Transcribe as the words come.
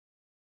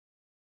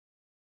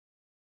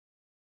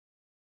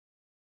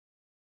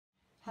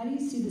How do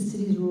you see the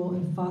city's role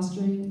in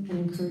fostering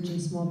and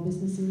encouraging small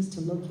businesses to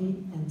locate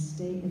and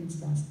stay in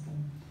Sebastopol?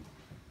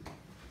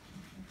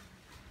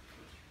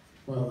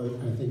 Well,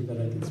 I think that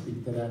I can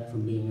speak to that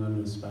from being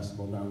on the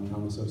Sebastopol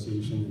Downtown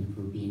Association and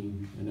for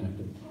being an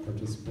active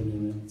participant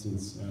in it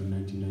since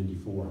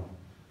 1994.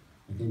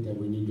 I think that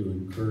we need to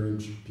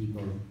encourage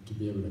people to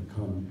be able to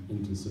come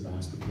into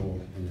Sebastopol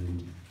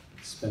and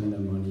spend their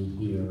money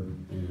here,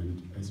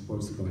 and as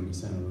opposed to going to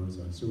Santa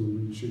Rosa. So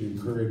we should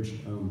encourage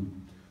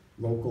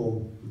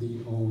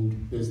locally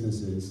owned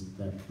businesses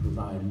that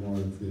provide more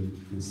of the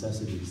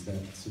necessities that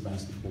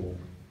Sebastopol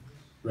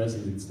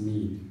residents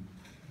need.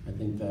 I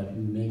think that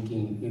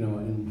making,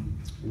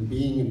 and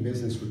being in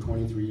business for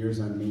 23 years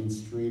on Main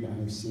Street, I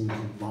have seen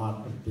a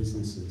lot of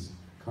businesses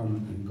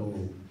come and go.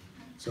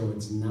 So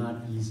it's not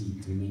easy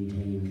to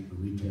maintain a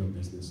retail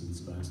business in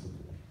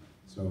Sebastopol.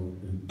 So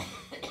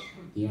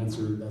the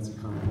answer, it's a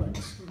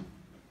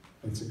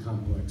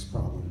complex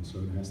problem, so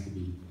it has to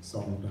be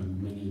solved on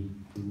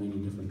in many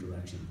different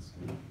directions.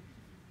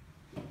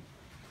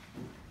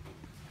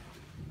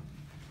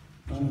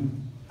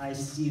 I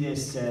see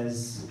this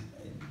as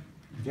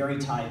very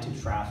tied to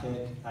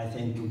traffic. I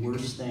think the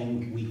worst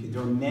thing,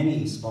 there are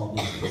many small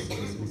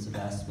businesses in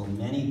Sebastopol,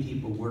 many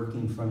people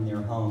working from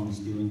their homes,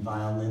 doing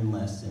violin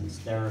lessons,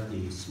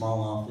 therapy,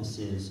 small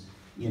offices,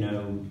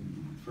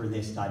 for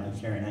this type of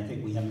sharing. I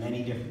think we have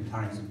many different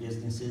kinds of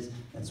businesses.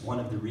 That's one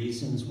of the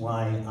reasons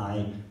why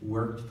I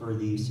worked for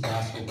the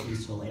Sebastopol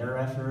Peaceful Air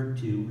effort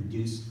to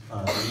reduce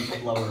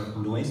lower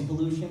noise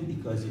pollution,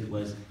 because it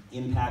was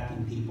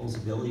impacting people's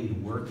ability to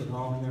work at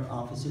home in their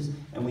offices.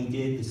 And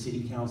the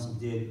city council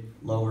did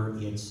lower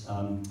its,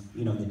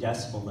 the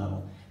decibel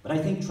level. But I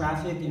think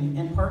traffic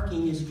and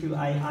parking is true.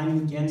 I'm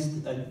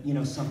against,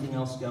 something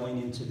else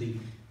going into the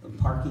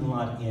parking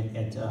lot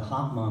at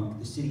Hot Monk,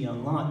 the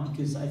city-owned lot,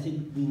 because I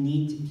think we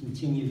need to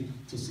continue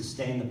to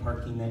sustain the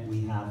parking that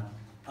we have,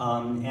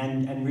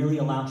 and really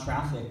allow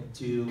traffic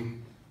to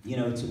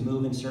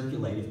move and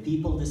circulate. If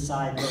people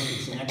decide, look,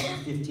 it's an extra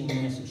 15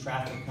 minutes of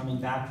traffic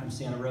coming back from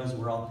Santa Rosa,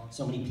 where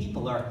so many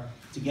people are,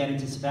 to get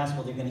into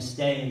Sebastopol, they're going to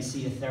stay and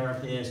see a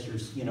therapist, or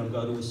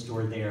go to a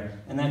store there,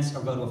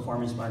 or go to a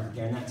farmer's market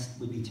there, and that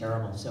would be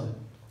terrible. So,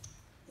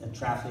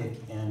 traffic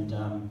and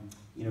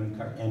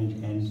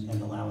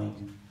and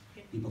allowing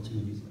people to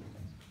move easily.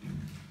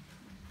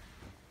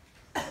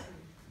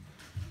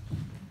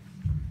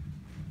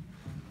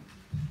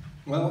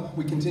 Well,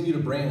 we continue to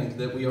brand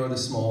that we are the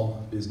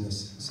small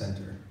business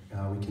center.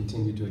 We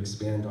continue to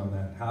expand on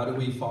that. How do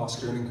we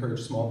foster and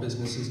encourage small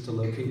businesses to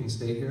locate and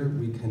stay here?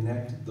 We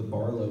connect the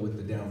Barlow with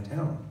the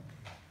downtown.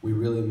 We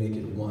really make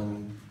it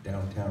one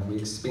downtown. We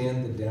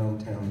expand the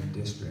downtown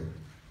district.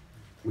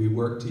 We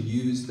work to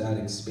use that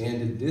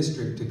expanded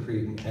district to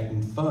create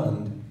and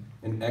fund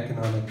an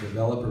economic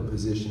developer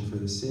position for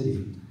the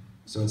city.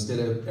 So instead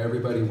of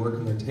everybody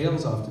working their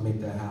tails off to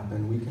make that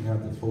happen, we can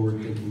have the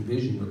forward-thinking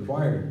vision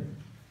required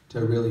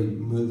to really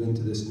move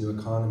into this new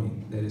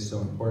economy that is so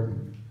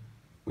important.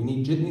 We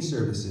need jitney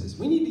services.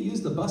 We need to use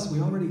the bus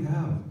we already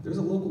have. There's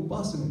a local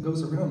bus and it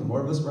goes around. The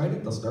more of us ride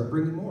it, they'll start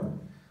bringing more.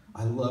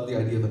 I love the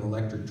idea of an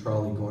electric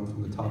trolley going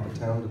from the top of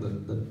town to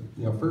the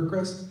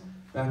Furcrest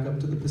back up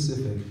to the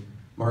Pacific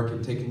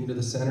Market, taking you to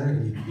the center,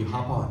 and you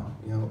hop on,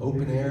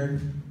 open air,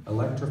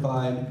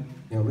 electrified,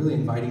 really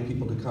inviting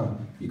people to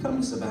come. You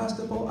come to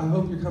Sebastopol, I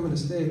hope you're coming to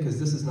stay, because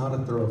this is not a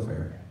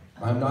thoroughfare.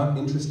 I'm not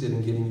interested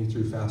in getting you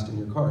through fast in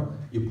your car.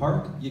 You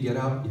park, you get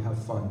out, you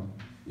have fun.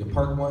 You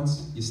park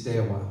once, you stay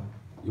a while.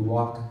 You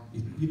walk,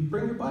 you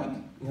bring your bike,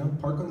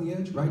 park on the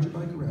edge, ride your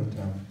bike around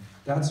town.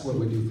 That's what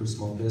we do for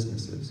small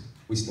businesses.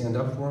 We stand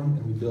up for them,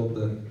 and we build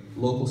the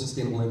local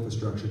sustainable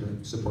infrastructure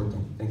to support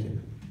them. Thank you.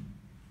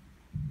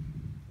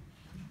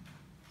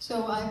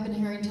 So I've been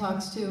hearing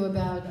talks too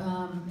about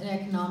an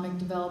economic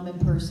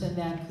development person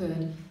that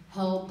could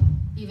help,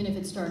 even if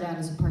it started out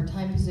as a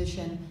part-time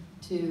position,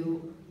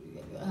 to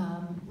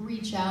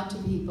reach out to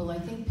people. I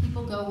think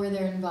people go where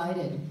they're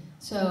invited.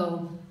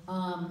 So,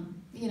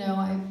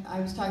 I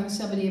was talking to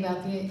somebody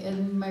about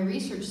in my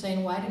research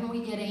saying, why didn't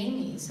we get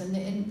Amy's?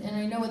 And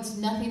I know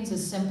nothing's a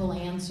simple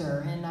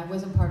answer, and I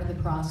wasn't part of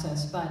the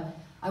process, but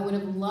I would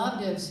have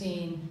loved to have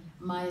seen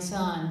my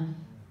son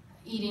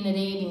eating at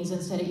Amy's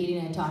instead of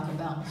eating at Taco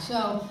Bell,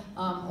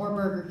 or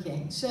Burger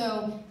King.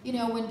 So,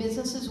 when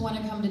businesses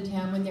want to come to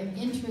town, when they're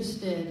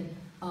interested,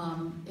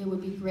 it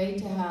would be great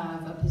to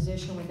have a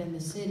position within the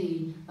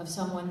city of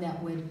someone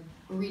that would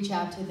reach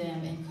out to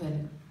them and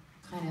could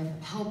kind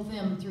of help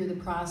them through the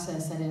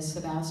process that is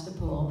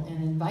Sebastopol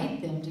and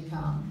invite them to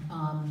come.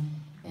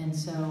 And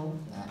so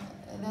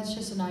that's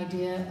just an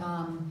idea.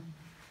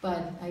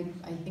 But I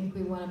think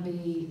we want to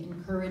be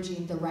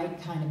encouraging the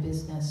right kind of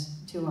business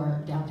to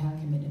our downtown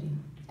community.